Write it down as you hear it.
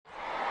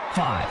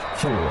5,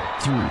 4,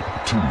 3,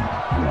 2,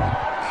 1.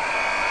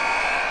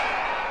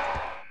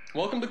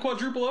 Welcome to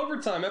Quadruple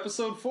Overtime,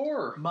 Episode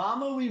 4.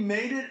 Mama, we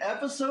made it,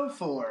 Episode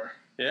 4.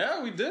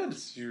 Yeah, we did.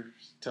 You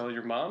tell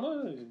your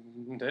mama,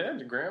 and dad,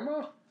 your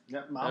grandma.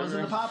 Yep, Mamas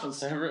and the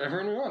Papas.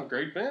 Everyone we want.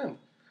 Great band.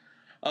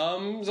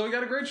 So we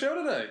got a great show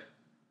today.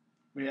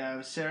 We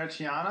have Sarah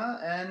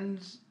Tiana, and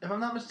if I'm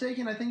not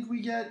mistaken, I think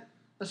we get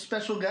a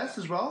special guest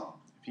as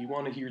well. If you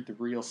want to hear the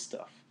real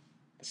stuff,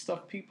 the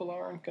stuff people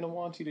aren't going to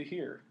want you to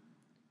hear,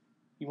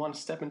 you want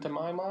to step into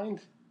my mind?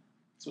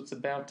 That's what's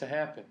about to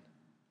happen.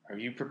 Are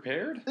you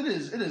prepared? It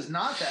is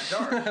not that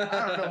dark.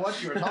 I don't know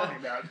what you were talking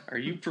about. Are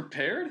you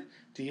prepared?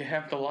 Do you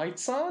have the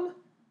lights on?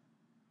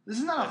 This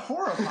is not a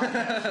horror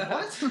podcast.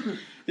 What?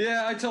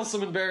 Yeah, I tell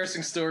some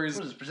embarrassing stories.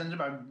 What is it, presented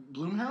by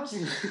Blumhouse?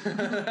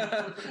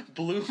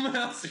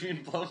 Blumhouse? You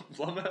mean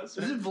Blumhouse?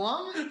 Is it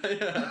Blum?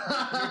 Yeah.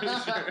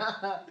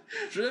 Sure.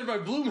 Presented by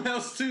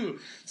Blumhouse, too.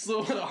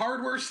 So, a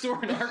hardware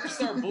store in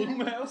Arkansas,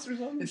 Blumhouse or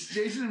something? It's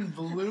Jason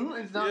Blum?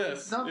 It's not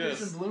Yes.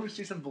 Jason Blum, it's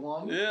Jason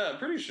Blum? Yeah,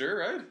 pretty sure,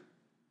 right?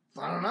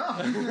 I don't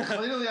know.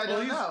 Clearly I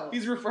don't know.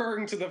 He's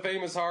referring to the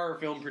famous horror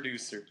film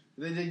producer.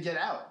 They did Get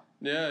Out.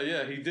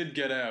 Yeah, he did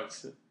Get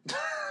Out.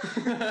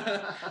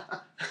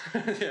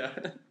 Yeah.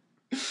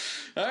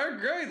 Alright,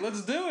 great,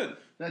 let's do it.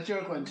 That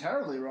joke went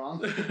terribly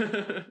wrong.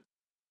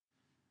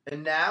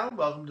 And now,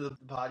 welcome to the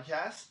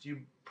podcast.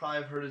 You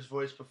probably have heard his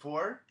voice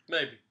before.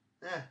 Maybe.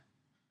 Eh.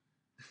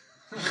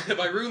 Have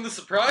I ruined the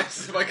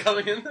surprise? Am I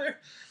coming in there?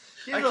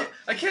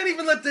 I can't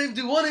even let Dave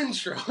do one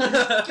intro.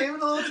 Came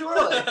in a little too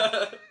early.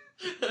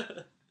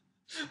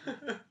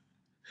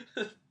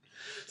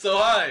 So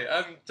hi,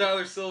 I'm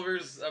Tyler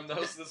Silvers. I'm the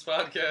host of this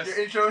podcast.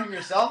 You're introing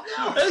yourself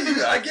now?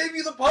 Hey, I gave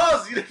you the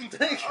pause. You didn't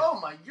take it.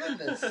 Oh my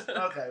goodness.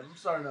 Okay, I'm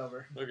starting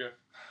over. Okay.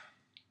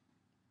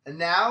 And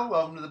now,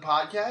 welcome to the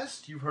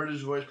podcast. You've heard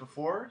his voice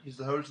before. He's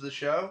the host of the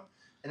show,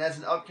 and has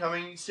an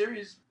upcoming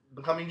series,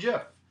 Becoming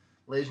Jiff.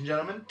 Ladies and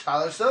gentlemen,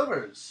 Tyler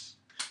Silvers.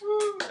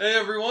 Woo. Hey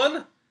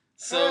everyone.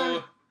 So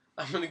Hey.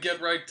 I'm gonna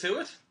get right to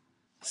it.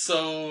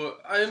 So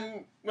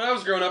when I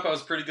was growing up, I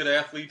was a pretty good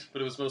athlete,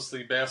 but it was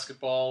mostly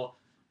basketball,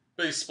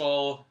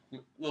 baseball,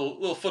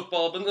 little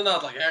football, but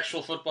not like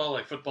actual football,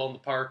 like football in the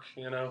park,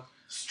 you know.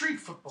 Street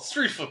football.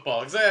 Street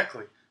football,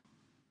 exactly.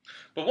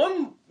 But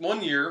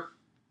one year,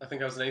 I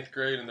think I was in 8th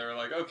grade, and they were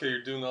like, okay,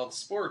 you're doing all the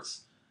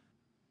sports.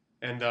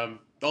 And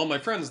all my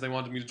friends, they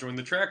wanted me to join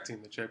the track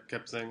team. They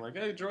kept saying, like,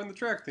 hey, join the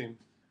track team.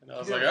 And I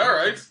was like, all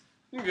right,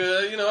 I'm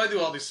good. You know, I do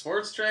all these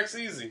sports. Track's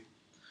easy.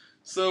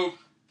 So...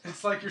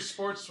 It's like your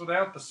sports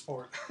without the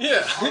sport.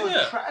 Yeah, All the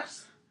yeah. track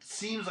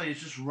seems like it's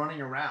just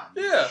running around.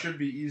 Yeah. It should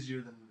be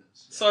easier than it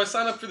is. So I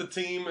signed up for the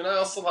team, and I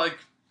also,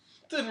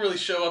 didn't really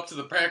show up to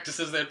the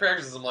practices. They had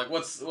practices. I'm like,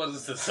 what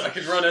is this? I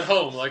could run at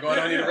home. Like, why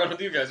do I need to run with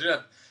you guys? You're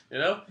not, you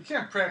know? You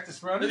can't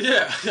practice running.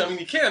 Yeah, I mean,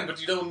 you can, but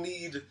you don't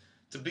need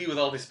to be with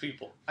all these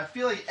people. I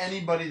feel like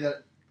anybody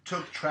that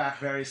took track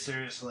very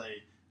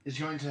seriously is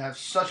going to have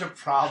such a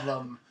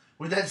problem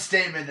with that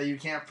statement that you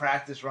can't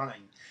practice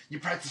running. You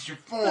practice your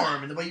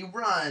form and the way you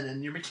run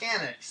and your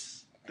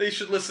mechanics. They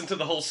should listen to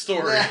the whole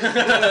story.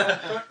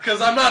 Because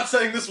I'm not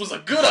saying this was a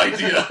good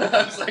idea.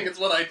 I'm saying it's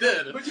what I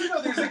did. But you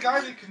know, there's a guy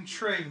that can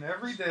train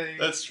every day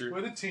That's true.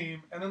 with a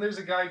team, and then there's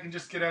a guy who can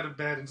just get out of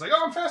bed and is like,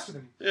 oh, I'm faster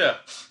than you. Yeah,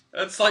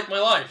 that's like my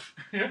life.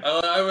 Yeah.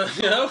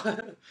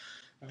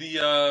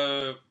 You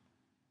know,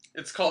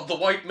 it's called the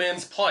white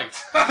man's plight.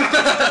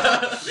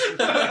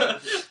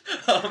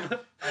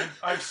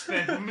 I've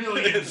spent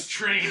millions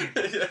training.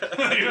 Yeah,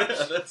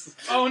 that's...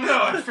 Oh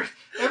no,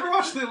 ever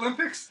watch the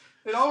Olympics?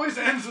 It always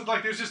ends with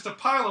there's just a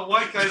pile of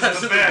white guys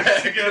in the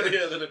back together.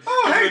 Yeah,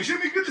 Oh, hey,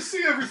 Jimmy, good to see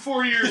you every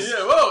 4 years.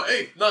 Yeah, whoa,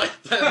 8, 9,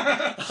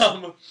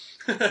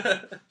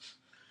 10.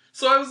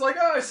 So I was like,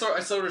 I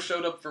sort of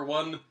showed up for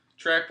one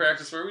track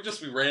practice where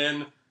we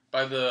ran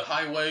by the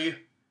highway,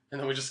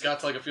 and then we just got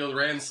to a field,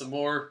 ran some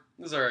more.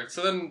 It was alright.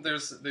 So then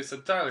they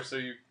said, Tyler, so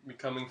you be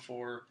coming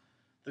for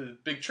the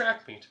big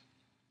track meet?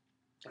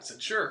 I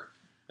said, sure.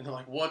 And they're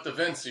like, what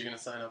events are you going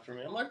to sign up for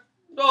me? I'm like,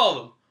 all of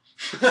them.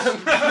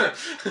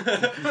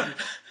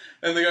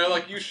 And the guy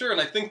like, you sure? And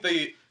I think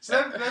they... So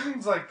that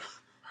means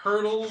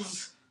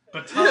hurdles,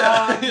 baton.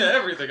 Yeah,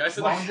 everything. I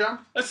said, Long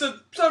jump? I said,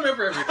 sign me up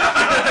for everything.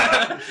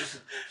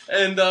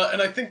 And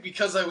I think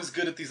because I was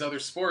good at these other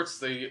sports,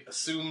 they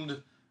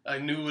assumed I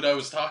knew what I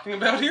was talking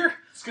about here.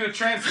 It's going to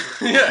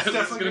transfer. Yeah, It's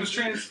definitely going to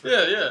transfer.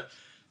 Yeah.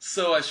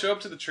 So I show up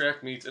to the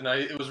track meet, and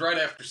it was right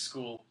after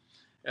school.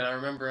 And I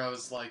remember I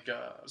was I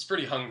was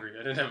pretty hungry.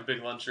 I didn't have a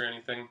big lunch or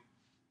anything.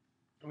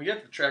 And we get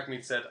to the track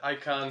meets at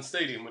Icon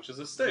Stadium, which is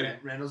a stadium.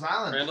 Randall's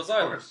Island. Randall's of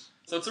Island. course.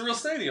 So it's a real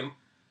stadium.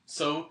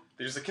 So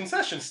there's a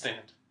concession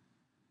stand.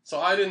 So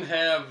I didn't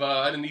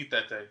eat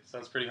that day. So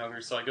I was pretty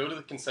hungry. So I go to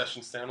the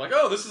concession stand. I'm like,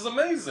 oh, this is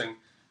amazing.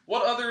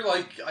 What other,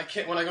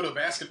 when I go to a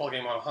basketball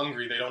game, I'm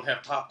hungry. They don't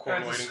have popcorn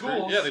At the waiting for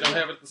schools. me. Yeah, they don't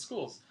have it at the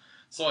schools.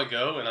 So I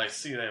go and I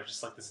see they have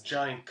just this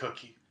giant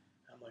cookie.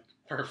 I'm like,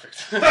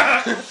 perfect.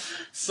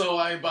 So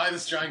I buy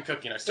this giant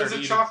cookie and I start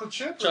eating. Is it chocolate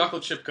chip?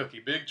 Chocolate chip cookie.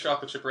 Big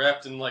chocolate chip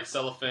wrapped in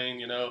cellophane,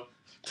 you know.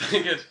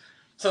 Take it.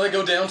 So I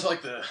go down to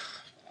the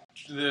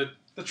The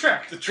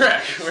track. The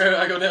track, where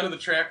I go down to the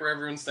track where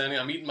everyone's standing.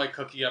 I'm eating my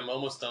cookie. I'm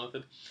almost done with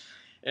it.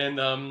 And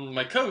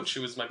my coach,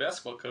 who was my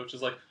basketball coach,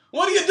 is like,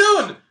 "What are you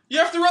doing? You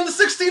have to run the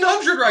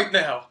 1600 right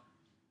now."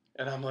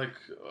 And I'm like,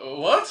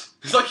 "What?"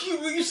 He's like,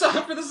 "You signed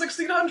up for the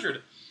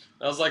 1600."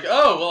 I was like,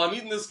 "Oh, well, I'm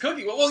eating this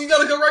cookie." Well, you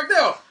gotta go right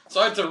now.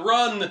 So I had to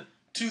run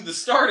to the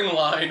starting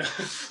line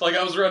like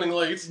I was running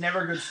late. It's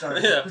never a good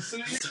start. Yeah. So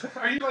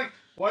are you like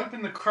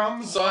wiping the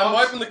crumbs? So I'm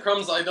wiping the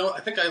crumbs. I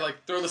think I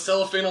like throw the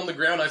cellophane on the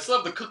ground. I still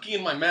have the cookie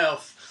in my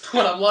mouth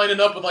when I'm lining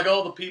up with like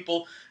all the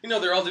people. You know,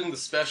 they're all doing the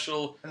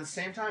special. At the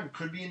same time, it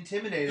could be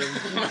intimidating.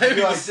 Maybe.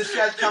 You're like, this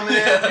guy's coming in.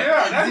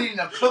 Yeah, He's eating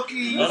a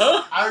cookie.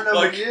 Uh-huh. I don't know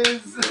Like- who he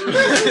is.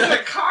 This is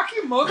a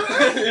cocky mother.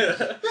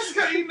 Yeah. This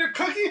guy eating a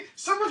cookie.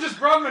 Someone just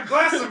brought him a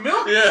glass of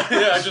milk. Yeah.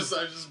 I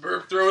just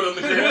burp, throw it on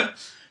the ground,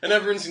 and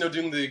everyone's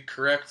doing the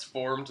correct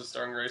form to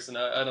starting race, and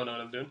I don't know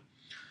what I'm doing.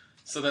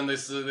 So then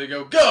they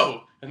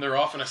go, and they're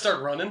off, and I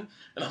start running,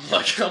 and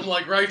I'm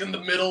like right in the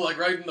middle, like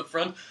right in the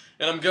front,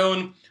 and I'm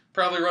going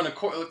probably run a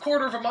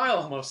quarter of a mile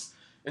almost,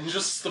 and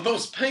just the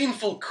most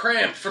painful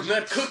cramp from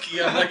that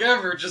cookie I've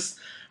ever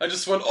I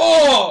just went,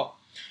 "Oh!"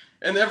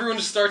 And everyone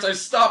just starts. I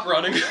stop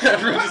running.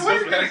 Everyone just Why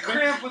goes you get a back.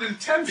 cramp within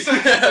 10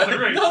 seconds of the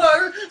race?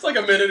 No, it's like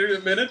a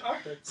minute.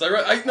 Okay. So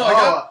I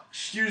got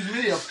Excuse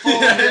me, a full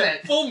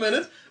minute. full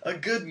minute, a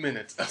good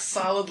minute, a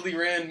solidly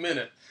ran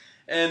minute,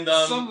 and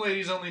Some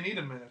ladies only need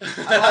a minute.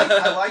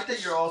 I like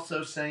that you're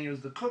also saying it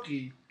was the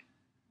cookie,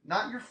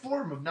 not your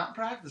form of not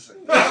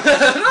practicing.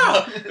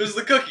 No, it was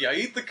the cookie. I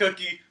eat the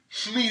cookie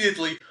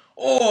immediately.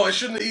 Oh, I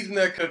shouldn't have eaten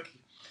that cookie.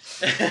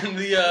 And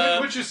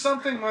Which is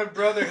something my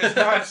brother has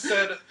not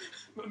said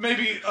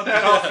maybe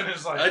that often in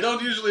his life. I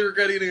don't usually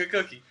regret eating a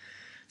cookie.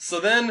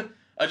 So then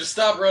I just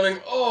stop running.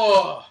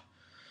 Oh.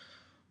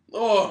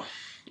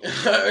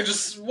 I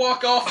just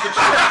walk off the track.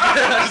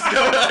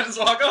 I just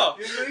walk off.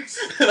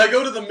 And I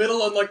go to the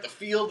middle on like the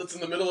field that's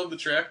in the middle of the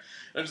track.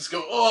 And I just go,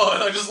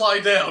 and I just lie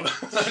down.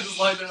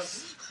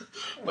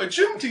 My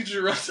gym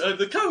teacher,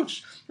 the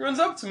coach, runs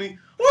up to me.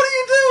 "What are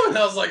you doing?" And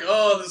I was like,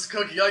 "Oh, this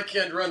cookie, I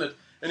can't run it."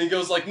 And he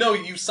goes like, "No,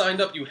 you signed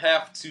up. You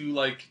have to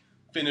like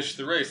finish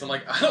the race." I'm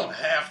like, "I don't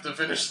have to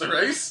finish the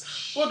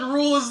race. What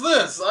rule is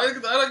this? I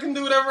can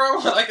do whatever I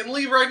want. I can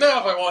leave right now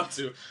if I want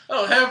to. I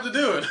don't have to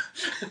do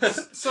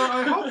it." So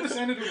I hope this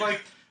ended with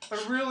like a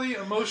really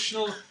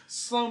emotional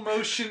slow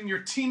motion. Your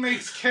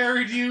teammates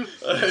carried you to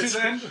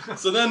the end.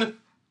 So then,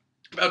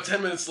 about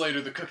 10 minutes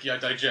later, the cookie I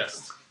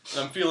digest,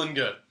 and I'm feeling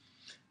good.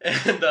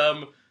 And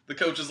the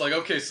coach is like,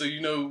 "Okay, so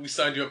we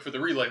signed you up for the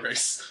relay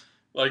race."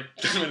 Like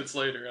 10 minutes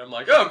later, I'm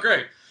like, "Oh,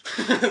 great."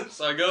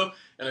 So I go,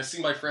 and I see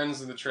my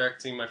friends in the track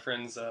team. My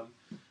friends, it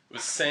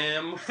was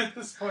Sam. At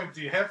this point,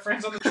 do you have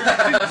friends on the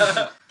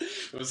track?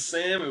 It was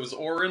Sam, it was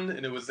Oren,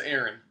 and it was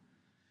Aaron.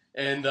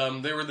 And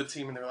they were the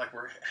team, and they were like,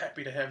 "We're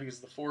happy to have you as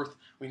the fourth.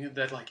 We need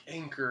that, like,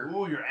 anchor."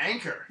 Ooh, your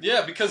anchor.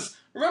 Yeah, because,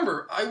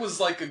 remember, I was,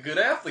 like, a good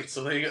athlete,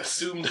 so they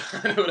assumed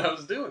I knew what I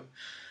was doing.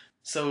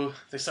 So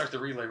they start the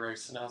relay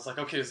race, and I was like,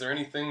 "Okay, is there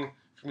anything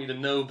for me to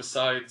know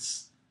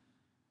besides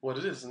what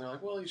it is?" And they're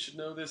like, "Well, you should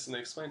know this." And they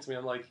explained to me.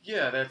 I'm like,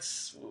 "Yeah,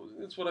 that's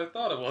what I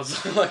thought it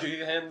was." Like,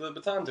 you hand the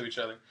baton to each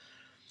other.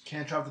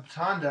 Can't drop the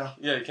baton down.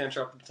 Yeah, you can't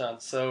drop the baton.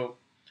 So,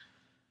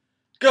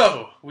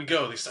 we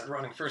go. They start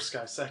running. First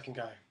guy, second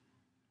guy,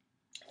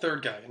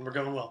 third guy, and we're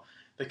going well.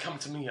 They come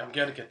to me. I'm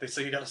getting it. They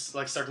say you gotta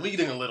like start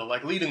leading a little,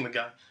 like leading the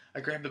guy. I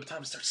grab the baton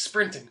and start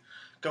sprinting,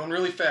 going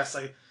really fast.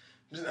 I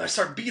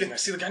start beating. I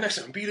see the guy next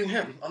to me. I'm beating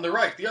him. On the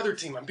right, the other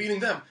team. I'm beating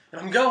them.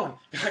 And I'm going.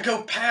 And I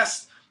go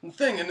past the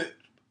thing and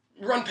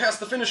run past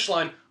the finish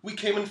line. We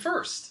came in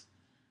first.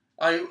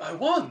 I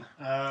won.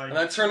 And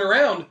I turn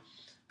around.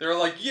 They're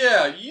like,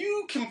 "Yeah,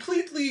 you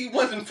completely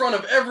went in front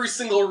of every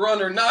single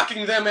runner,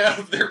 knocking them out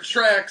of their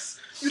tracks.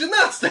 You did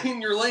not stay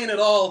in your lane at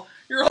all.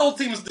 Your whole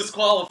team's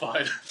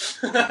disqualified."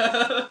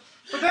 But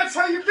that's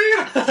how you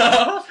beat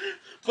them.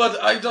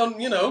 But I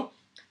don't,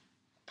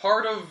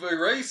 part of a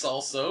race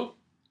also,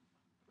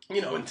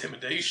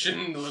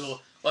 intimidation, a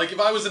little, like if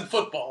I was in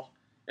football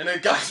and the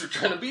guys were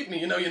trying to beat me,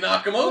 you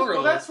knock them over a Well,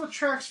 little. that's what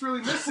track's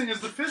really missing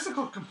is the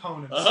physical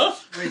components. Uh-huh.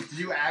 Wait, did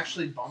you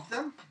actually bump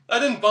them? I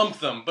didn't bump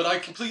them, but I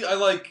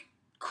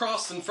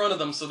crossed in front of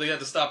them so they had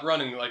to stop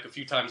running like a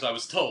few times, I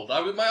was told.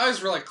 My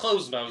eyes were like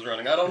closed when I was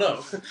running, I don't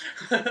know.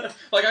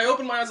 Like I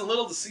opened my eyes a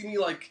little to see me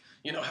like,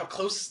 how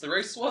close the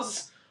race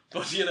was,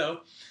 but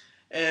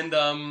and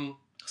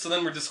so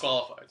then we're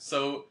disqualified.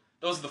 So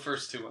those are the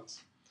first two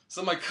ones.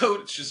 So my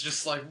coach is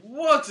just like,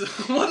 what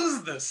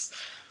is this?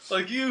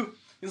 Like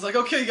he's like,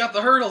 "Okay, you got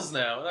the hurdles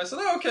now." And I said,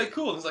 "Oh, okay,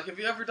 cool." And he's like, "Have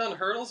you ever done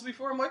hurdles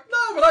before?" I'm like,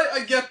 "No, but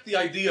I get the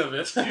idea of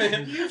it."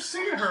 You've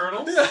seen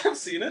hurdles. Yeah, I've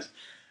seen it.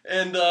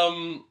 And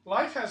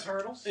Life has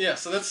hurdles. yeah,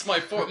 so that's my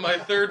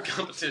third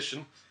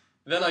competition.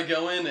 Then I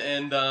go in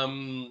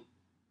and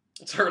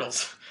it's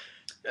hurdles.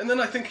 And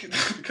then I think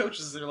the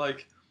coaches,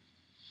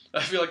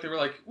 I feel like they were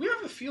like, "We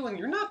have a feeling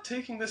you're not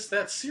taking this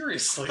that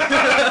seriously."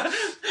 I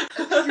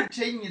think you're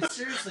taking it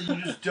seriously.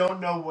 You just don't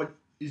know what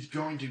is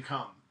going to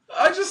come.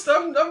 I'm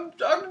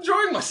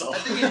enjoying myself. I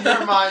think in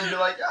your mind, you're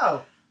like,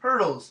 "Oh,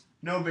 hurdles.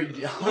 No big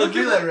deal. Look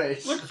Relay at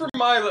race. Look from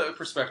my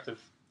perspective.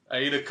 I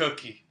ate a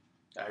cookie.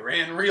 I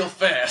ran real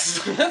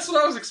fast. That's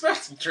what I was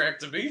expecting track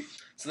to be.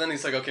 So then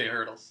he's like, okay,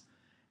 hurdles.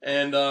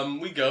 And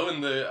we go,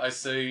 and I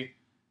say,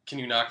 can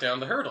you knock down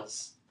the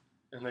hurdles?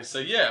 And they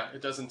say, yeah,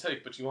 it doesn't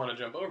take, but you want to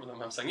jump over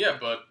them. I'm saying, yeah,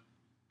 but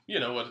you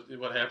know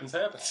what happens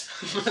happens.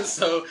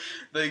 So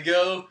they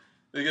go.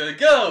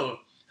 I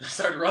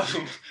start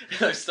running,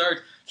 and I start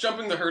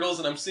jumping the hurdles,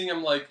 and I'm seeing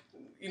I'm like,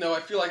 I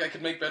feel like I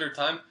could make better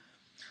time.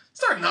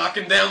 Start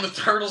knocking down the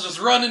hurdles, just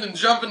running and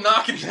jumping,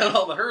 knocking down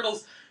all the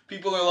hurdles.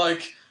 People are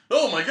like,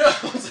 oh my god,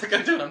 what's that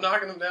guy doing? I'm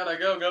knocking them down, I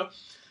go.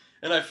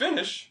 And I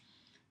finish,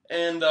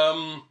 and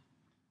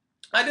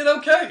I did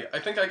okay. I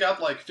think I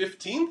got like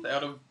 15th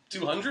out of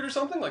 200 or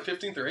something, like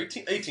 15th or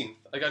 18th.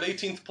 I got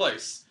 18th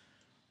place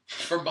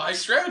for my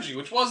strategy,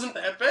 which wasn't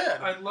that bad.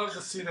 I'd love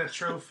to see that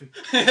trophy.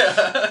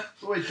 Yeah.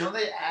 Wait, don't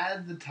they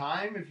add the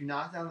time if you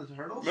knock down the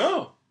hurdles?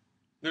 No.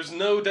 There's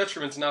no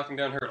detriment to knocking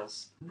down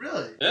hurdles.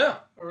 Really? Yeah.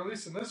 Or at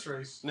least in this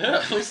race. Yeah,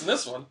 at least in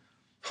this one.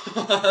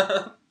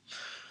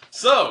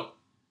 So,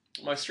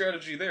 my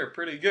strategy there,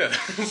 pretty good.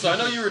 So I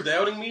know you were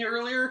doubting me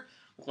earlier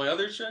with my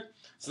other check.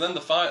 So then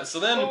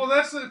Well,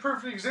 that's the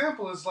perfect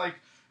example. Is like,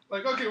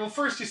 okay, well,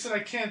 first you said I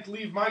can't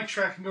leave my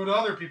track and go to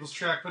other people's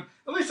track, but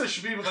at least I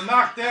should be able to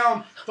knock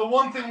down the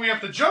one thing we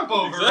have to jump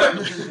over.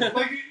 Exactly. Right?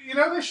 Like,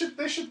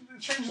 they should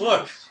change the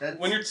Look, That's-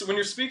 when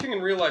you're speaking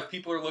in real life,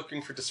 people are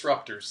looking for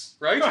disruptors,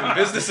 right? In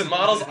business and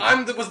models,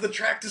 was the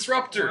track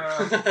disruptor.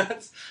 Wow.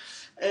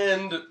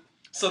 And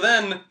so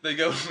then they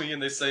go to me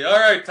and they say, all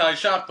right, Ty,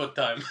 shot put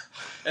time.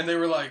 And they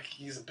were like,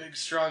 he's a big,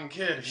 strong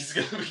kid. He's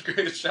going to be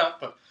great at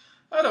shot put.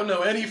 I don't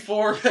know any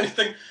form,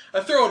 anything.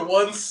 I throw it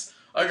once.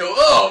 I go,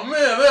 oh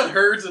man, that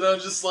hurts. And I'm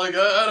just like,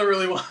 I don't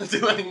really want to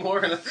do anymore.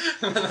 And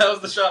then that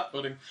was the shot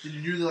putting. Did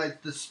you do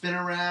the spin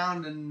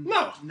around and...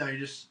 No. No, you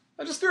just...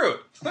 I just threw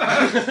it.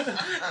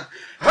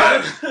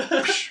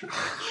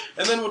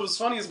 And then what was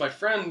funny is my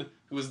friend,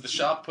 who was the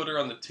shot putter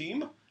on the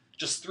team,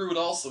 just threw it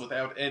also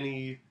without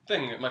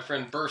anything. My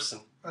friend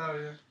Burson. Oh,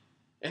 yeah.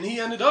 And he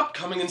ended up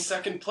coming in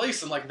second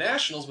place in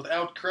nationals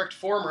without correct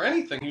form or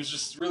anything. He was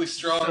just really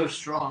strong. So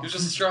strong. He was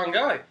just a strong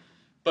guy.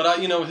 But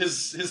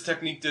his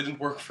technique didn't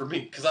work for me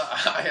because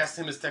I asked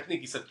him his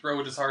technique. He said throw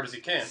it as hard as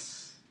you can,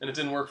 and it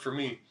didn't work for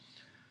me.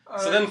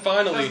 So then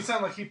finally, doesn't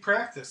sound like he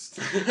practiced.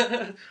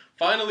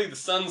 finally the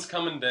sun's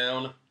coming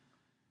down,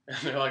 and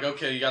they're like,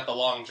 okay, you got the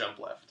long jump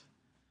left.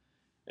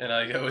 And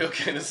I go,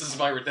 okay, this is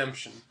my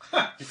redemption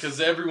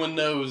because everyone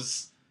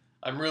knows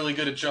I'm really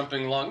good at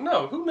jumping long.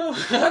 No, who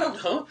knows? I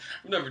don't know.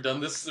 I've never done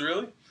this,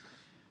 really.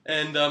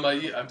 And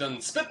I've done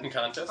spitting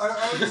contests.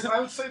 I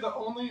would say the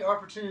only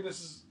opportunity this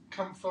has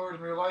come forward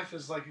in real life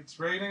is it's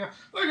raining.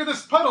 Look at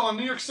this puddle on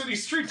New York City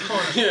street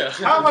corner. Yeah.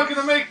 How am I going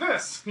to make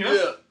this? You know?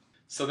 Yeah.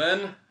 So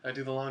then I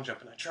do the long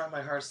jump, and I try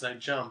my hardest, and I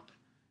jump,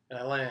 and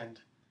I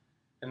land.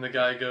 And the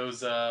guy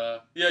goes,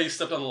 yeah, you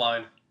stepped on the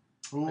line.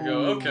 I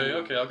go,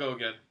 okay, I'll go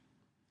again.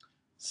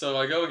 So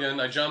I go again,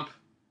 I jump,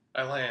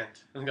 I land.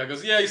 And the guy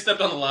goes, yeah, you stepped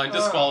on the line,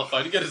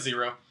 disqualified, you get a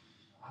 0.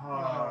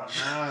 Oh,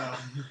 no.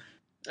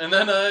 And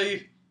then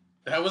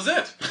that was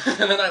it.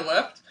 And then I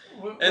left.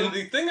 And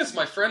the thing is,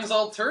 my friends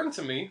all turned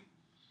to me,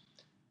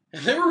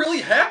 and they were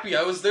really happy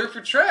I was there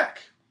for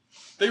track.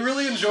 They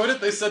really enjoyed it.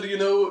 They said,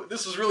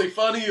 this was really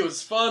funny, it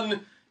was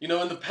fun. In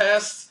the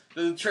past,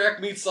 the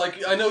track meets,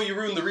 I know you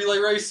ruined the relay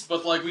race,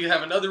 but, we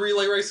have another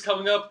relay race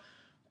coming up.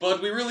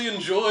 But we really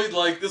enjoyed,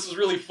 this was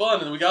really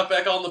fun, and we got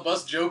back on the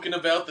bus joking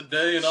about the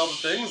day and all the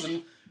things,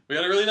 and we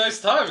had a really nice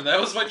time, and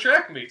that was my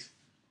track meet.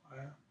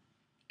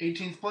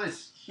 18th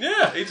place.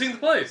 Yeah, 18th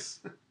place.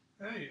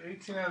 Hey,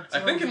 18 out of 200. I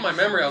think in my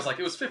memory I was like,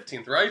 it was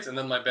 15th, right? And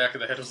then my back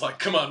of the head was like,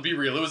 come on, be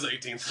real, it was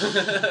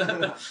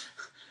 18th.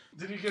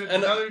 Did you get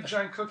another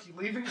giant cookie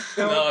leaving?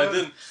 No, I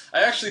didn't.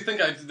 I actually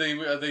think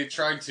they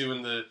tried to,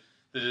 and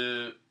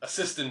the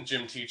assistant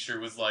gym teacher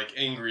was,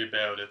 angry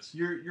about it.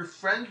 Your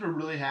friends were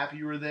really happy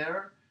you were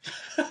there?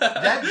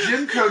 That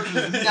gym coach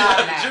was not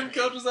happy. The gym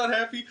coach was not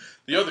happy.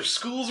 The other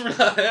schools were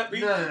not happy.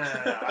 No.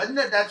 I think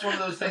that's one of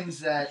those things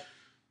that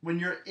when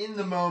you're in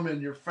the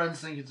moment, your friends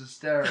think it's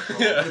hysterical.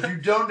 Yeah. But if you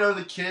don't know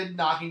the kid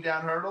knocking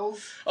down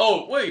hurdles,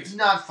 Oh, wait. it's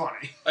not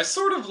funny. I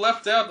sort of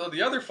left out,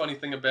 the other funny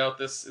thing about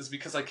this is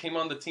because I came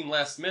on the team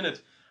last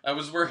minute, I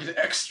was wearing an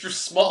extra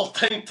small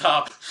tank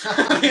top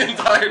the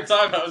entire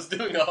time I was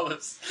doing all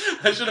this.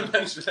 I should have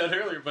mentioned that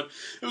earlier, but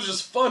it was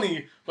just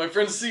funny. My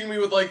friends seeing me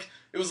with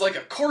it was like a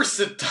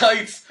corset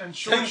tight And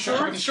short tank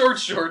top and short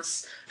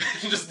shorts,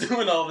 and just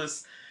doing all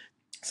this.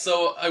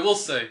 So I will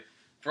say,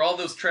 for all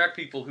those track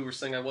people who were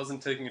saying I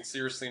wasn't taking it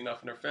seriously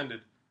enough and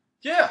offended,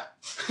 yeah,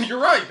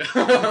 you're right.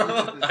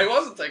 I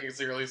wasn't taking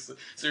it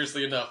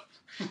seriously enough.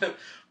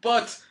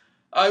 But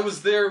I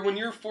was there when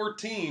you're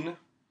 14.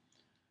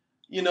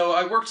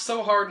 I worked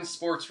so hard in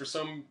sports for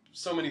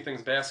so many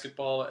things,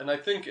 basketball, and I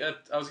think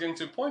I was getting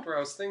to a point where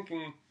I was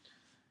thinking,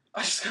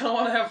 I just kind of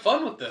want to have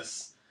fun with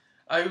this.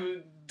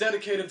 I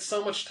dedicated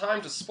so much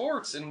time to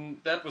sports, and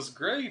that was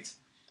great,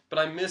 but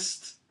I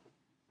missed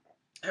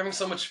having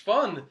so much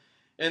fun.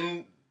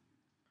 And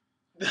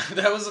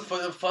that was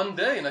a fun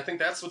day, and I think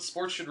that's what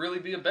sports should really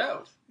be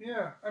about.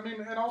 Yeah, I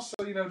mean, and also,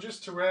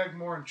 just to rag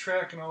more on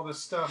track and all this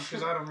stuff,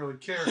 because I don't really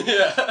care,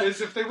 Yeah.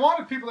 is if they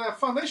wanted people to have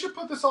fun, they should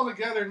put this all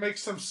together and make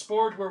some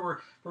sport where we're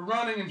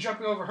running and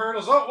jumping over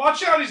hurdles. Oh,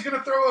 watch out, he's going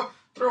to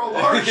throw a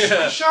large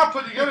shot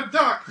put, you got to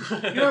duck.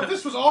 If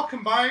this was all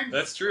combined,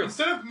 That's true.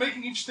 Instead of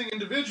making each thing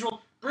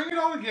individual, bring it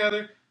all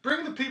together,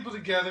 bring the people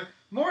together,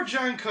 more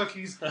giant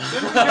cookies, then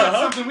we got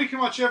something we can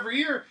watch every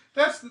year.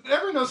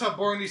 Everyone knows how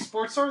boring these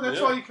sports are. That's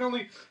why you can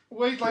only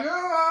wait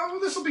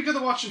this will be good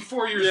to watch in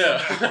 4 years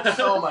from now.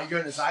 Oh my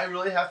goodness, I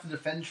really have to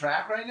defend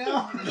track right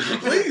now?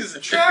 Please,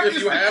 track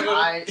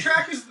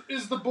track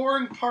is the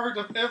boring part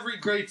of every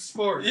great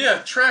sport. Yeah,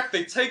 track,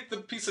 they take the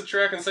piece of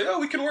track and say, oh,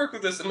 we can work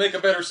with this and make a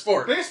better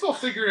sport. Baseball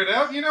figured it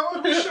out. You know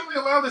what? We shouldn't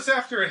allow this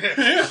after a hit.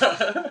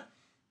 Yeah.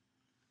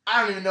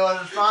 I don't even know how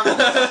to respond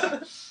to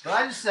this. But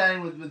I'm just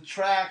saying with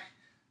track,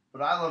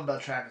 what I love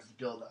about track is the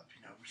build-up.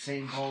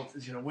 Usain Bolt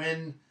is going to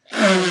win.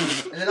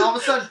 And then all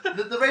of a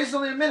sudden, the race is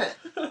only a minute.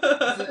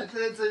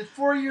 It's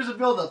 4 years of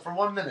build-up for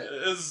 1 minute.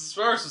 As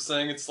Faris was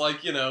saying, it's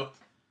like,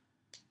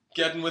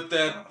 getting with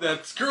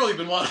that girl you've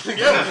been wanting to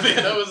get with.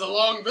 It was a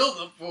long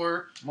build-up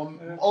for...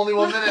 Only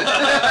 1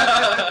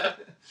 minute.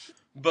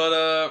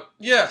 But,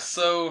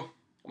 so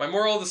my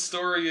moral of the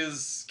story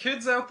is,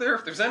 kids out there,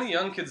 if there's any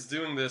young kids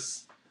doing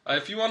this,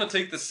 if you want to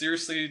take this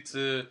seriously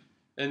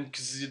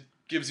because it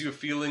gives you a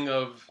feeling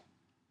of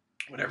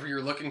whatever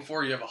you're looking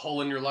for, you have a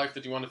hole in your life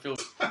that you want to feel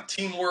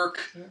teamwork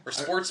or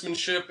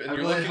sportsmanship, and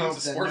you're looking into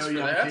sports for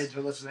that. Kids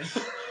are listening.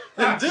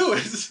 Then do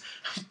it.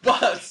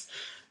 But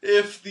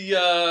if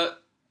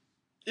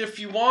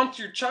you want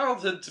your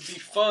childhood to be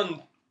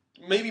fun,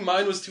 maybe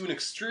mine was to an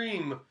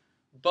extreme,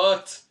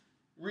 but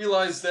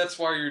realize that's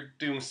why you're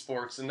doing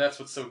sports, and that's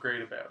what's so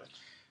great about it.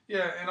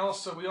 Yeah, and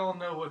also we all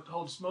know what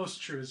holds most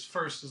true is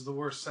first is the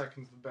worst,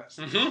 second is the best.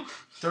 Mm-hmm.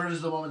 Third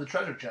is the one with the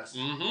treasure chest.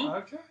 Mm-hmm.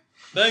 Okay.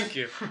 Thank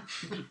you.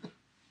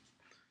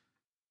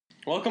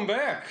 Welcome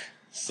back.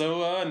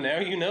 So now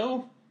you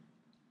know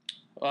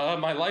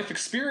my life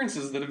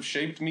experiences that have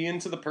shaped me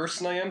into the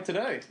person I am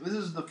today. This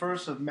is the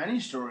first of many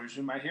stories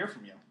we might hear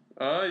from you.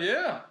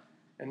 Yeah.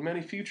 And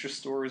many future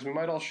stories we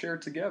might all share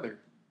together.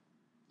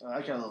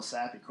 I got a little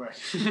sappy quick.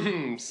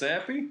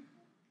 Sappy?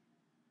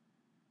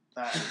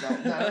 I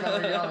don't know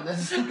where you're going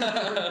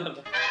with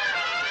this.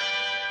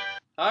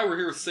 Hi, we're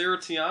here with Sarah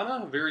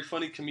Tiana, a very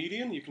funny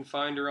comedian. You can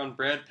find her on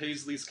Brad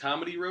Paisley's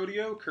Comedy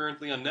Rodeo,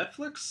 currently on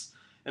Netflix,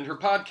 and her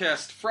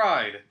podcast,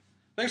 Fried.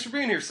 Thanks for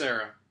being here,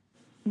 Sarah.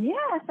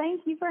 Yeah,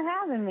 thank you for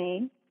having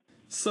me.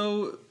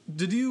 So,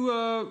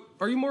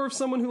 are you more of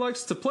someone who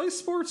likes to play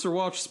sports or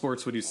watch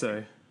sports, would you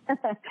say?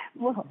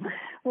 well,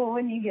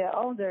 when you get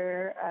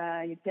older,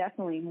 you're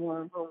definitely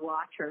more of a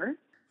watcher.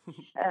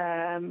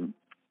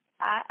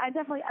 I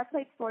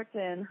played sports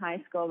in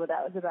high school, but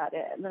that was about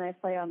it. And then I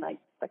played on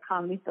the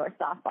Comedy Store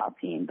softball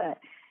team. But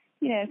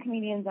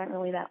comedians aren't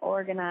really that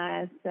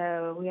organized,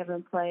 so we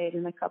haven't played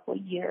in a couple of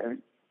years.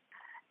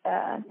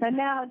 So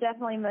now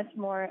definitely much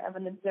more of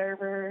an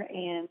observer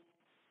and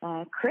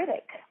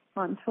critic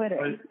on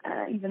Twitter,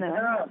 even though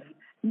I have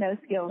no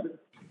skills.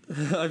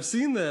 I've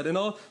seen that. And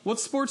what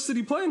sports did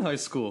you play in high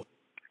school?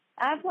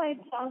 I played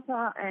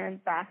softball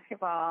and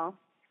basketball.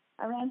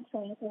 I ran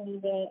track a little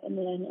bit, and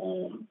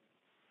then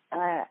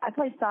I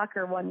played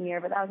soccer 1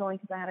 year, but that was only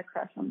because I had a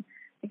crush on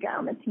the guy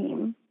on the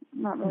team.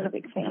 I'm not really a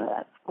big fan of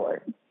that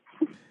sport.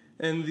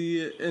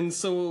 And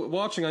so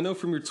watching, I know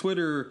from your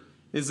Twitter,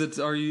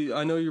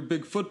 I know you're a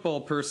big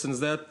football person. Is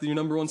that your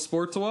number one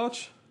sport to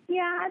watch?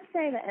 Yeah, I'd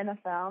say the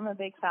NFL. I'm a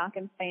big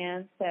Falcons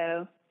fan,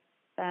 so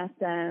that's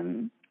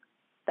been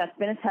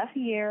a tough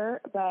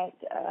year, but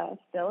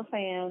still a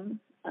fan,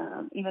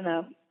 even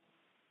though,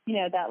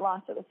 that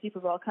loss at the Super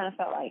Bowl kind of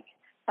felt like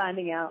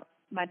finding out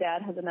my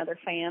dad has another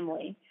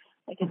family.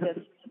 I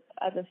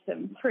just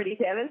am pretty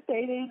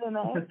devastated, and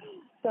I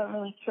don't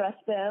really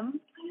trust them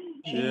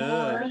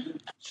anymore.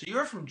 So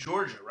you're from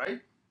Georgia,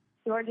 right?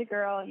 Georgia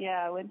girl,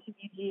 yeah. I went to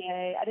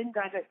UGA. I didn't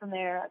graduate from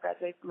there. I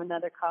graduated from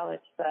another college,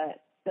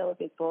 but still a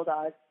big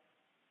Bulldogs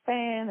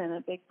fan and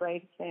a big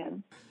Braves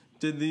fan.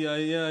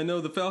 I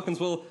know the Falcons.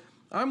 Well,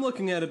 I'm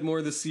looking at it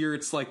more this year.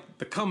 It's like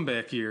the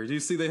comeback year. Do you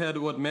see they had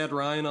Matt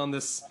Ryan on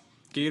this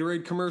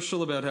Gatorade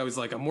commercial about how he's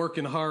like, I'm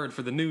working hard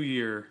for the new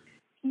year?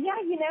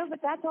 Yeah,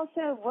 but that's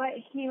also what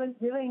he was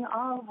doing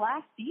all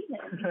last season,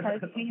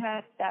 because we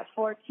had that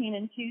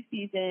 14-2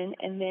 season,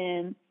 and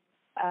then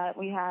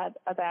we had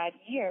a bad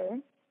year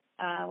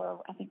where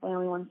I think we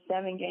only won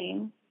 7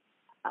 games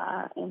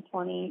in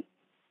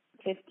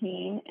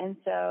 2015, and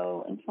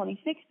so in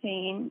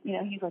 2016,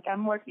 he's like, I'm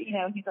more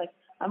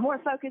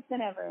focused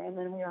than ever, and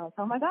then we were like,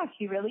 oh my gosh,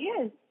 he really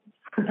is,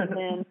 and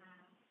then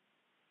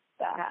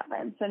that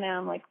happened. So now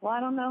I'm like, well, I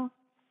don't know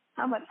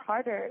how much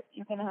harder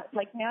you're going to have.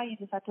 Like, now you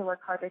just have to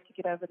work harder to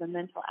get over the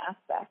mental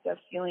aspect of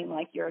feeling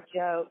like you're a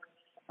joke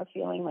or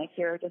feeling like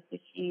you're just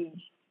a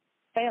huge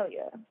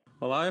failure.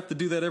 Well, I have to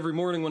do that every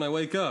morning when I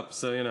wake up,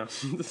 so,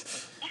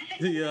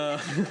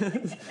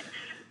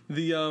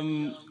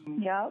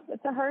 Yep,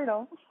 it's a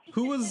hurdle.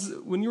 Who was,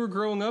 when you were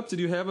growing up, did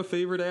you have a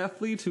favorite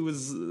athlete? Who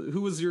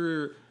was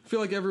your, I feel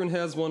like everyone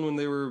has one when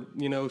they were,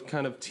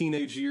 kind of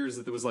teenage years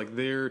that it was like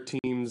their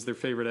team's, their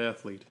favorite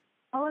athlete.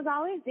 It was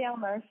always Dale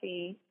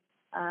Murphy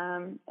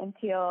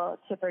until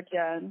Chipper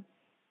Jones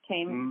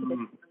came to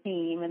the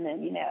team, and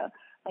then,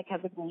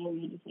 as a girl,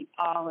 you just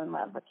all in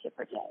love with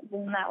Chipper Jones.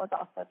 And that was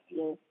also the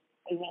year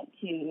we went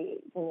to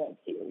the World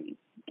Series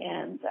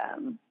and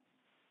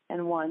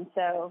won.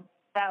 So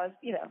that was,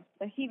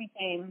 so he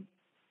became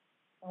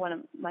one of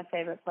my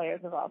favorite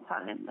players of all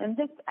time. And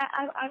just,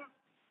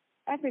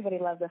 everybody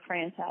loves a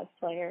franchise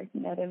player,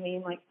 you know what I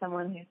mean? Like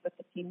someone who's with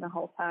the team the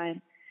whole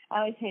time. I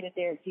always hated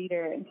Derek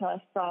Jeter until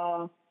I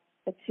saw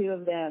the two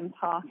of them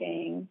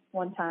talking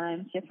one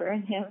time, Chipper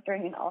and him,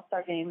 during an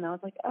All-Star game. And I was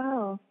like,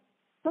 oh,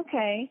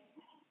 okay.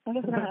 I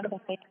guess I don't have to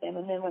hate them.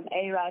 And then when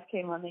A-Rod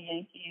came on the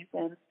Yankees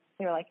and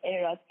they were like,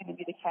 A-Rod's going to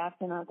be the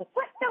captain, I was like,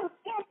 what? No,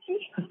 Derek.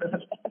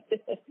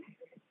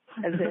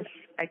 As if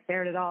I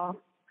cared at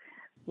all.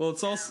 Well,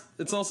 it's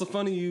also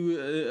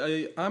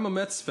funny. I'm a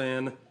Mets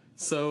fan,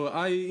 so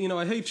I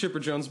hate Chipper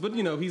Jones, but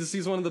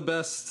he's one of the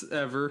best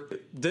ever.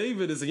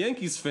 David is a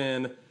Yankees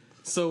fan,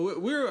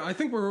 so I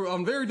think we're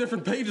on very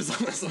different pages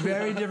on this.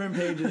 Very different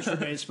pages for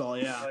baseball,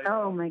 yeah.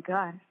 Oh my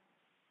God,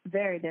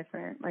 very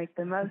different, like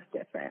the most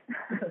different.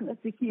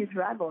 That's a huge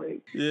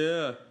rivalry.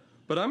 Yeah.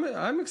 But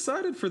I'm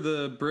excited for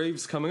the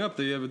Braves coming up.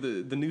 They have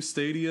the new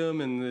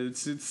stadium, and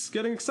it's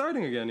getting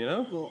exciting again,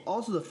 Well,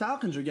 also the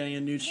Falcons are getting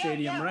a new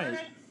stadium, right?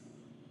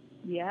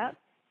 Yep.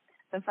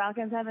 The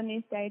Falcons have a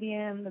new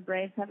stadium. The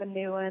Braves have a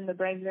new one. The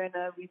Braves are in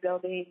a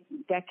rebuilding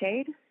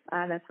decade.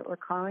 That's what we're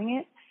calling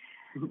it,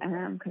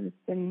 because it's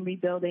been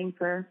rebuilding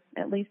for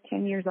at least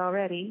 10 years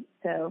already.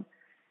 So,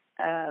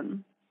 I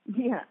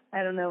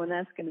don't know when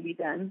that's going to be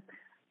done.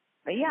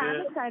 But yeah,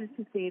 I'm excited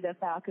to see the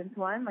Falcons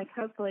one. Like,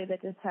 hopefully they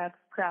just have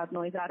crowd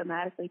noise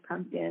automatically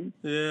pumped in.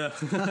 Yeah.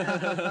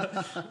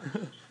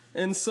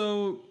 And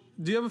so,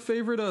 do you have a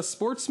favorite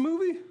sports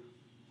movie?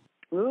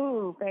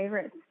 Ooh,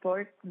 favorite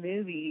sports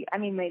movie. I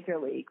mean, Major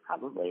League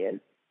probably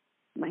is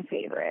my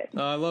favorite.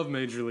 I love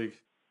Major League.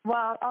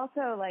 Well,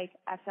 also, I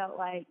felt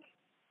like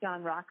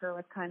John Rocker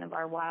was kind of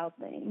our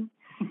wildling.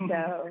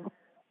 So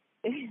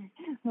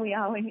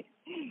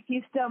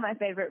he's still my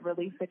favorite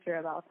relief pitcher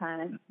of all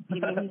time.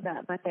 He's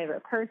not my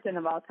favorite person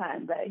of all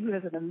time, but he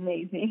was an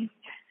amazing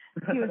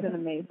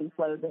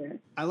closer.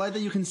 I like that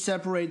you can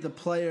separate the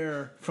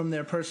player from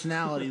their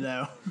personality,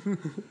 though.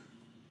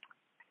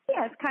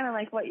 Yeah, it's kind of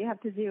like what you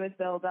have to do with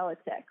Bill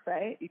Belichick,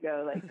 right? You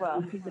go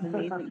well, he's an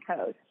amazing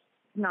coach.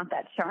 Not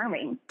that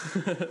charming.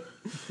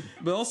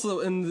 But also,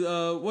 and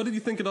what did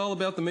you think at all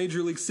about the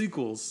Major League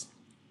sequels?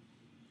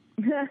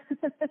 It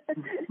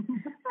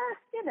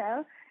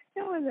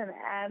wasn't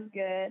as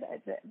good,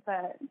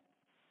 but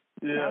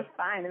it's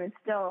fine. I mean, it's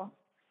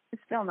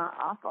still not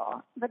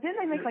awful. But didn't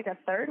they make a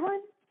third one?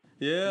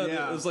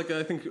 Yeah. It was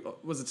I think,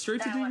 was it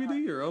straight to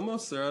DVD or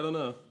almost? Or I don't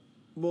know.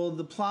 Well,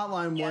 the plot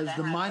line was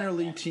the minor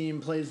league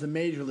team plays the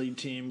major league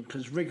team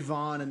because Rick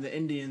Vaughn and the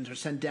Indians are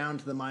sent down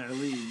to the minor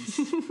leagues.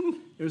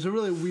 It was a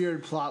really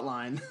weird plot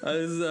line.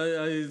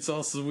 It's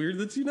also weird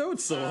that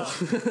it's so.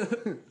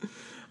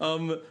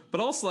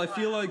 But also, I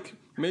feel like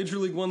Major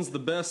League One's the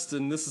best,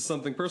 and this is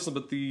something personal,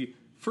 but the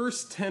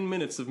first 10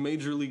 minutes of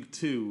Major League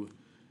 2,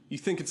 you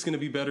think it's going to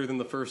be better than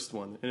the first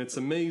one, and it's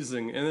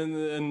amazing. And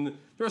then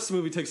the rest of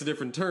the movie takes a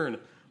different turn.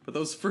 But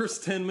those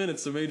first 10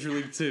 minutes of Major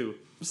League 2.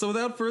 So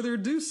without further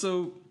ado,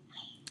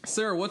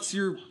 Sarah, what's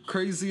your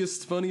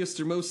craziest, funniest,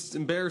 or most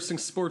embarrassing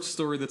sports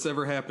story that's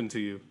ever happened to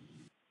you?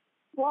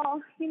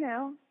 Well,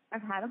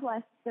 I've had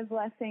the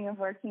blessing of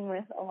working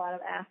with a lot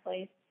of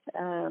athletes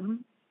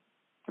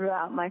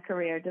throughout my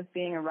career, just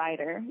being a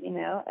writer, and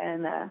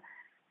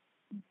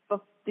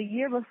the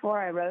year before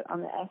I wrote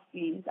on the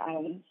ESPYs, I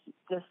was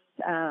just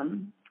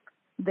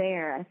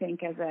there, I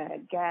think, as a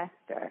guest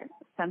or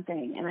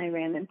something, and I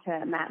ran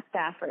into Matt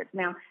Stafford.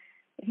 Now,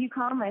 if you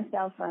call my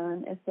cell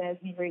phone, it says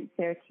you've reached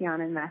Sarah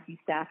Tiana and Matthew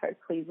Stafford.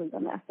 Please leave a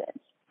message,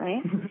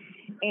 right?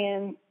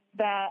 And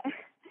that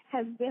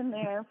has been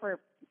there for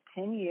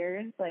 10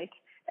 years,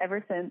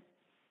 ever since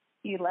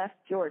he left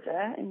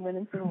Georgia and went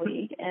into the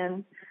league.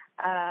 And,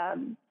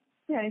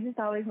 he's just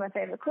always my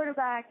favorite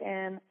quarterback.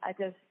 And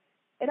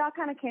it all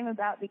kind of came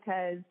about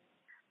because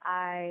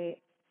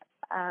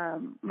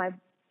my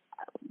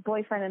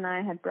boyfriend and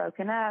I had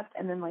broken up,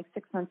 and then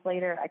 6 months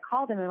later I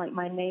called him and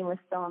my name was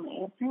still on the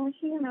answering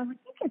machine, and I was like,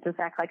 you can't just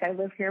act like I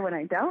live here when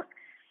I don't.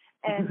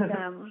 And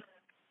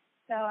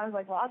so I was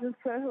like, well, I'll just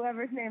put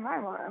whoever's name I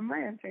want on my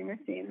answering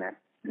machine. That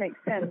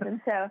makes sense. And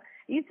so I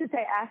used to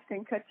say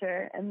Ashton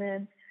Kutcher, and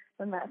then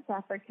when Matt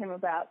Stafford came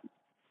about,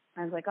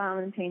 I was like, oh, I'm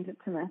going to change it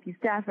to Matthew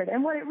Stafford.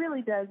 And what it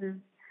really does is,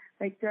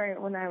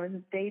 during when I was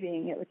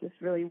dating, it would just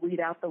really weed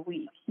out the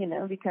weak,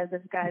 because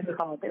if guys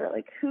called, they were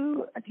like,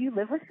 do you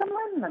live with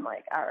someone? And I'm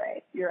like, all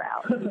right, you're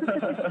out. I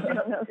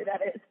don't know who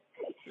that is.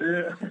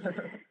 Yeah.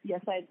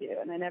 Yes, I do,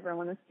 and I never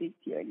want to speak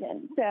to you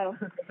again. So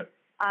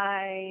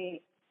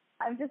I'm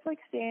just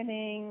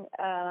standing,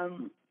 I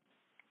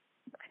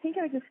think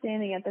I was just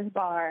standing at this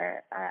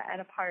bar at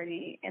a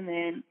party, and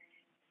then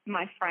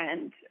my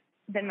friend,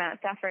 then Matt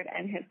Stafford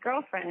and his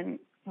girlfriend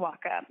walk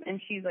up,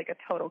 and she's like a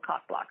total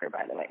cock blocker,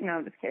 by the way. No,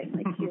 I'm just kidding.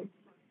 Like, she's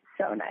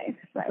so nice.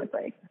 So I was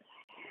like,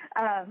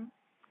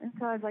 and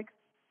so I was like,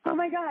 oh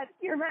my God,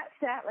 you're Matt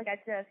Stafford. Like, I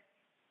just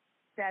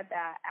said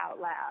that out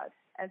loud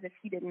as if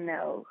he didn't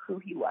know who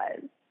he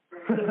was.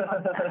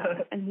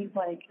 And he's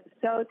like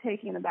so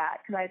taken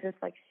aback because I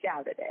just like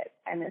shouted it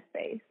in his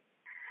face.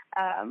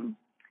 And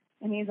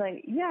he's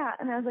like, yeah.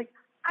 And I was like,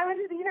 I went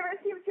to the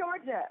University of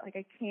Georgia. Like,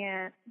 I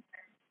can't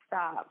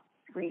stop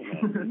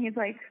screaming. And he's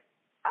like,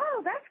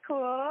 oh, that's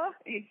cool.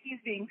 He's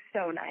being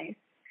so nice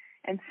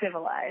and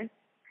civilized.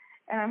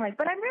 And I'm like,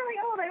 but I'm really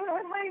old. I went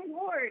with my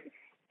ward.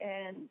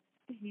 And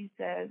he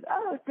says,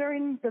 oh,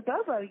 during the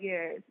Bobo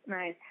years. And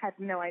I had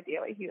no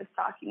idea what he was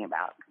talking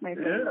about because my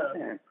brain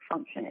wasn't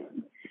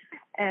functioning.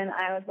 And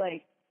I was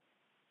like,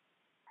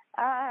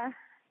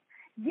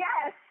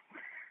 yes.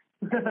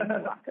 And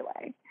he walked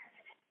away.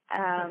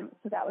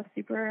 So that was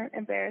super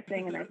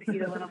embarrassing, and I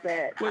peed a little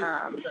bit. Wait,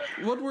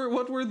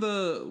 what were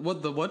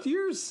the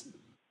years?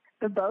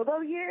 The Bobo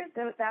years?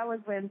 That was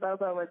when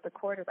Bobo was the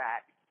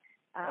quarterback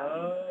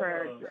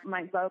for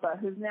Mike Bobo,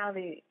 who's now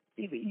he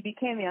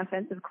became the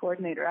offensive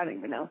coordinator. I don't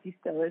even know if he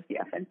still is the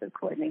offensive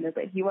coordinator,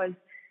 but he was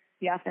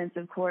the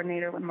offensive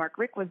coordinator when Mark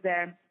Richt was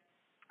there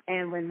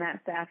and when Matt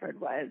Stafford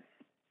was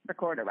the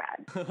quarterback.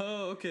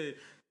 Oh, okay.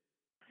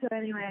 So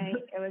anyway,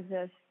 it was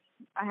just,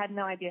 I had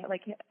no idea.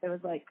 Like, it was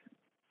like,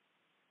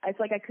 it's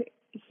like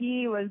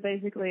he was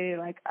basically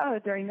like, oh,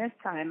 during this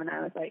time. And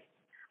I was like,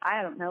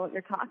 I don't know what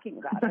you're talking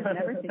about. I've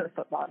never seen a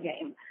football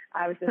game.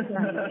 I was just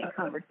trying to make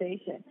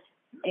conversation.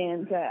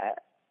 And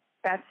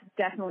that's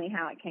definitely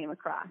how it came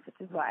across, which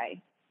is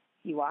why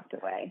he walked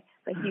away.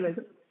 But he was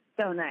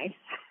so nice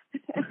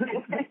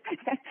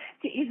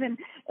to even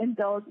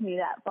indulge me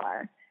that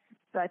far.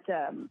 But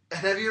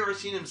have you ever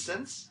seen him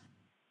since?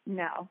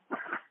 No.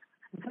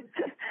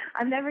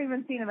 I've never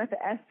even seen him at the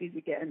ESPYs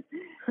again,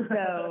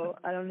 so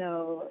I don't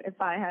know if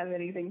I have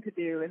anything to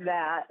do with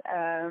that.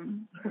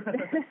 I'm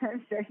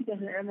sure he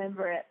doesn't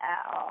remember it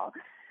at all.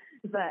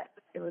 But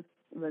it was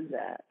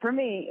for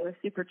me, it was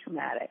super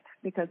traumatic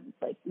because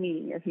it's like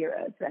meeting your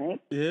heroes,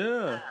 right?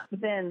 Yeah.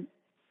 But then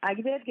I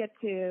did get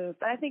to,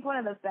 but I think one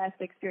of the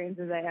best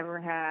experiences I ever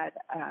had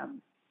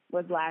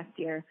was last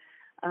year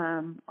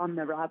on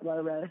the Rob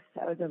Lowe roast.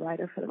 I was a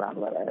writer for the Rob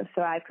Lowe roast,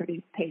 so I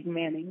produced Peyton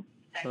Manning.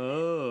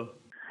 Oh.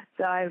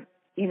 So I,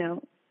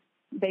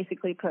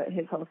 basically put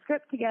his whole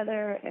script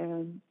together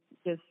and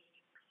just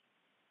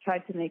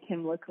tried to make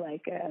him look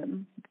like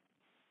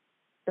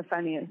the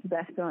funniest,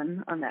 best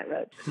one on that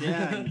road.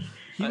 Yeah,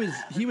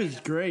 he was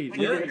great.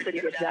 You did a pretty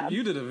good job.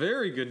 You did a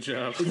very good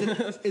job.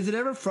 Is it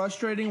ever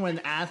frustrating when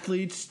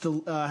athletes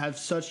have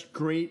such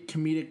great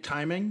comedic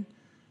timing?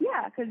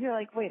 Yeah, because you're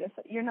like, wait a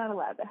second, you're not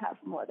allowed to have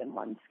more than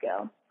one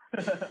skill.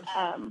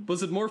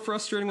 Was it more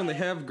frustrating when they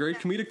have great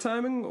comedic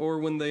timing or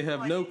when they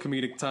have no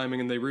comedic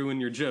timing and they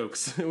ruin your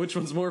jokes? Which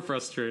one's more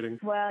frustrating?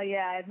 Well,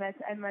 yeah,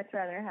 I'd much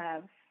rather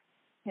have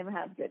him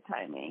have good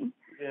timing.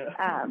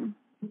 Yeah.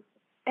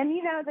 And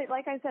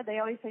like I said, they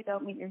always say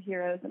don't meet your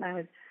heroes, and I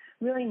was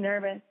really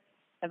nervous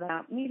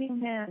about meeting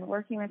him and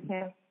working with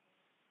him.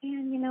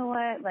 And you know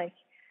what? Like,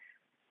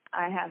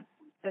 I have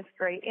this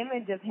great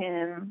image of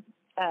him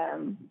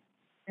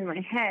in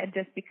my head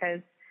just because,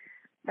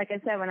 like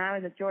I said, when I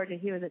was at Georgia,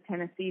 he was at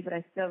Tennessee, but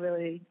I still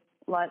really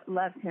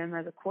loved him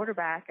as a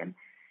quarterback, and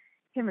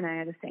him and I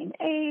are the same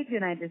age,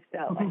 and I just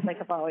felt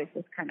like I've always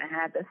just kind of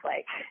had this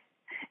like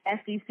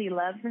SEC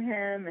love for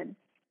him. And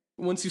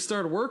once you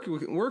start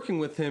working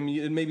with him,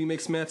 it maybe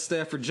makes Matt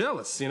Stafford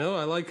jealous. I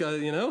like,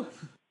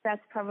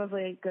 That's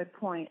probably a good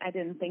point. I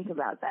didn't think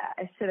about that.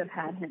 I should have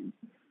had him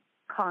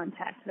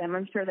contact them.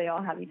 I'm sure they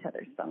all have each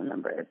other's phone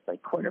numbers,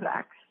 like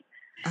quarterbacks.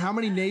 How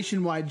many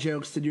nationwide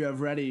jokes did you have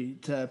ready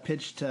to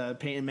pitch to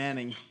Peyton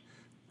Manning?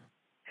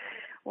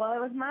 Well, it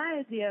was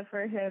my idea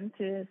for him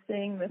to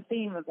sing the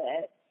theme of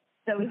it.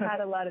 So we had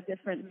a lot of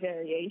different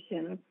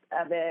variations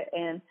of it,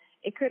 and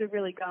it could have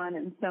really gone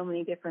in so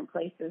many different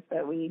places,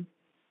 but we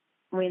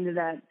ended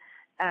up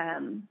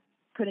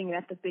putting it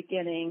at the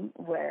beginning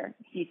where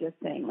he just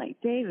sang, like,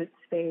 David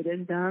Spade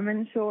is dumb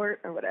and short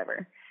or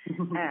whatever.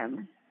 So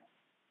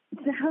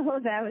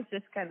that was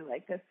just kind of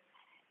like this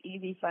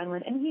easy, fun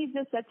one. And he's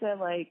just such a,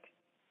 like,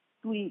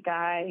 sweet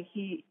guy.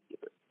 I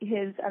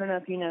don't know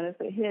if you noticed,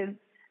 but his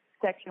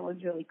section was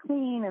really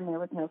clean and there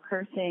was no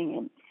cursing.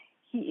 And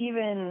he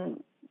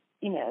even,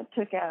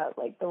 took out,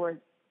 like, the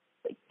word,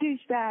 like,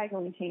 douchebag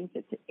and we changed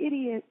it to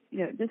idiot,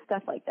 just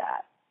stuff like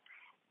that.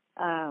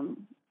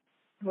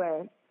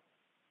 Where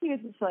he was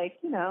just like,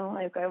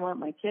 like, I want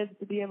my kids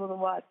to be able to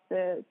watch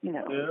this,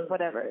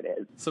 whatever it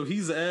is. So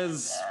he's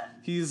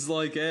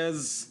like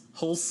as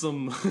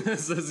wholesome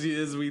as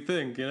we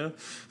think,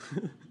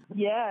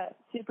 Yeah,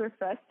 super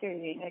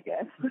frustrating, I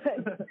guess.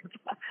 But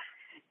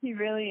he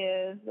really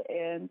is,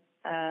 and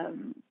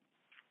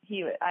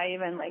I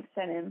even like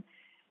sent him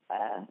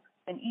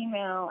an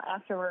email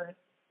afterwards,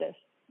 just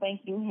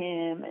thanking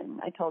him, and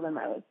I told him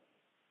I was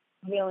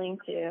willing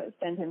to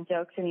send him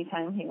jokes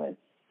anytime he was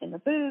in the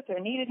booth or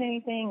needed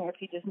anything, or if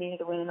he just needed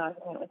to win an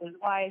argument with his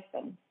wife.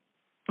 And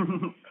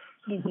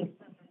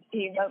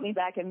he wrote me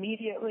back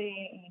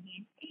immediately. And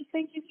he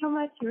thank you so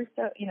much. You were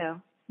so, he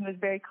was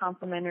very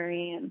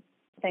complimentary and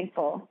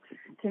thankful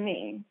to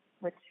me,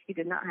 which he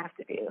did not have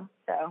to do.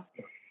 So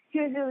he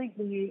was really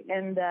sweet,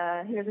 and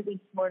he was a good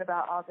sport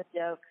about all the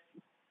jokes,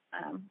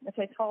 which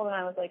I told him.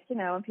 I was like,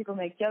 when people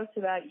make jokes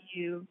about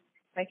you,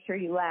 make sure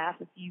you laugh.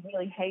 If you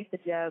really hate the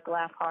joke,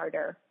 laugh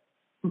harder.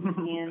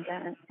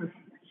 And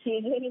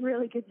he did a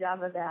really good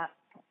job of that.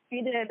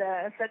 He did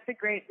such a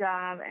great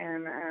job,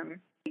 and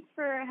thanks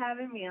for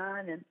having me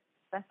on, and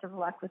best of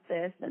luck with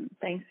this, and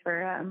thanks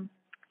for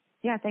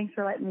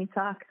letting me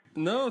talk.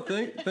 No,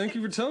 thank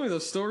you for telling me.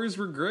 Those stories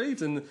were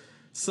great, and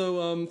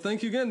so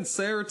thank you again.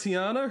 Sarah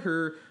Tiana,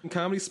 her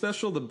comedy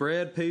special, The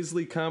Brad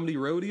Paisley Comedy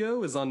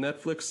Rodeo, is on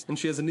Netflix, and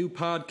she has a new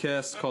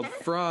podcast called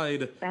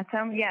Fried. That's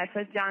it's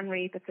with John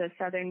Reap. It's a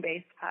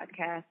Southern-based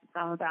podcast. It's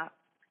all about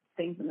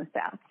things in the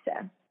South. So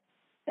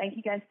thank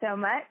you guys so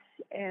much,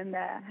 and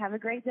have a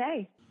great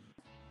day.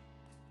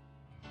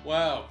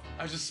 Wow,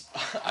 I just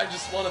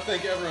want to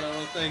thank everyone. I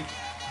want to thank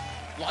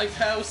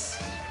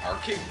Lifehouse,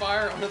 Arcade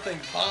Fire. I want to thank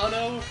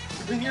Bono.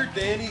 Then you're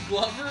Danny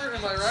Glover.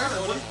 Am I right?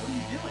 What are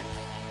you doing?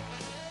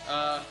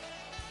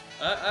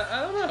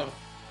 I don't know.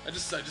 I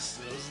just those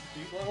are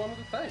the people I wanted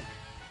to thank.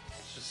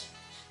 Just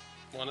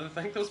wanted to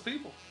thank those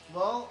people.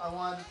 Well, I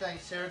wanted to thank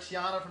Sarah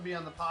Tiana for being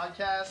on the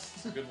podcast.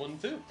 It's a good one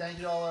too. Thank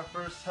you to all our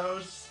first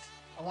hosts.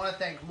 I want to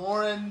thank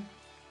Lauren.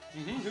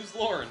 Who's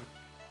Lauren?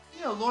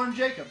 Lauren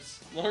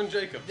Jacobs. Lauren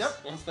Jacobs.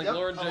 Yep. Let's thank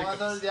Lauren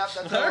Jacobs. That's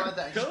what I want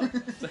to thank.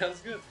 Cool.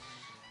 Sounds good.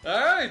 All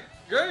right,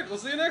 great. We'll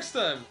see you next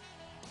time.